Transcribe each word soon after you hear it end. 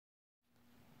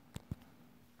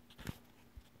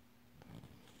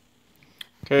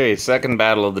Okay, second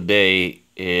battle of the day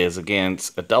is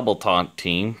against a double taunt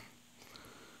team.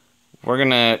 We're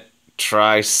gonna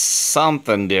try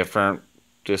something different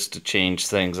just to change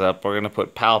things up. We're gonna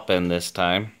put Palp in this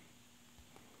time.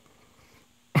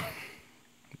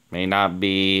 May not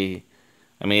be,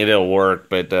 I mean, it'll work,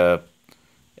 but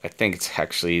I think it's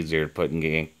actually easier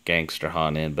putting Gangster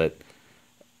Han in. But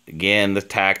again, the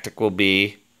tactic will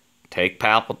be take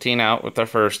Palpatine out with our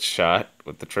first shot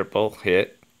with the triple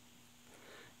hit.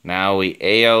 Now we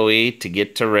AoE to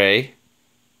get to Rey.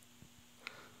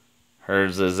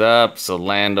 Hers is up, so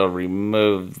Lando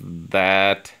removed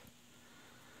that.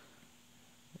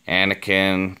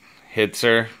 Anakin hits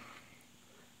her.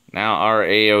 Now our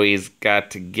AoE's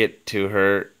got to get to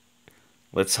her.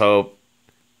 Let's hope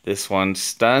this one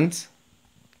stuns.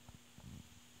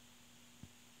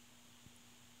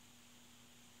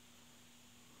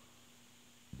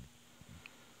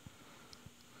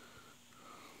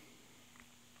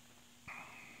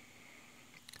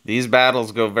 These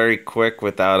battles go very quick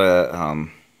without a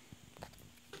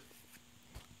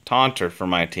taunter for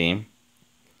my team.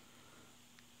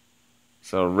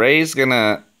 So Rey's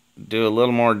gonna do a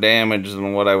little more damage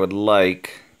than what I would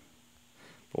like.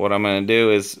 But what I'm gonna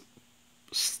do is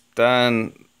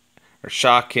stun or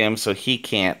shock him so he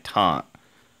can't taunt.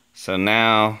 So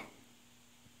now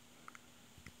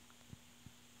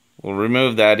we'll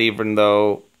remove that and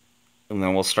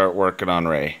then we'll start working on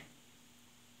Rey.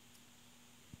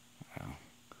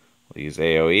 We'll use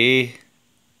AoE.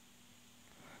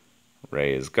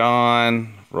 Rey is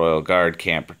gone. Royal Guard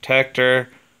can't protect her.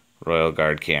 Royal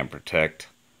Guard can't protect.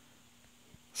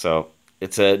 So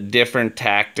it's a different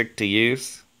tactic to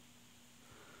use.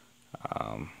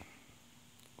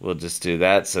 We'll just do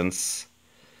that since,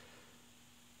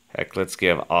 heck, let's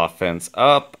give offense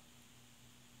up.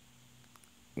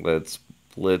 Let's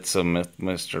blitz him with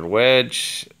Mr.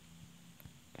 Wedge.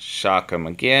 Shock him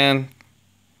again.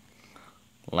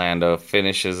 Lando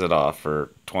finishes it off for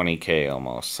 20k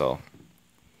almost, so.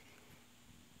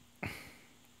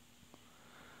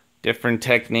 Different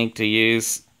technique to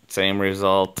use, same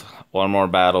result. One more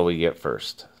battle we get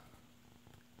first.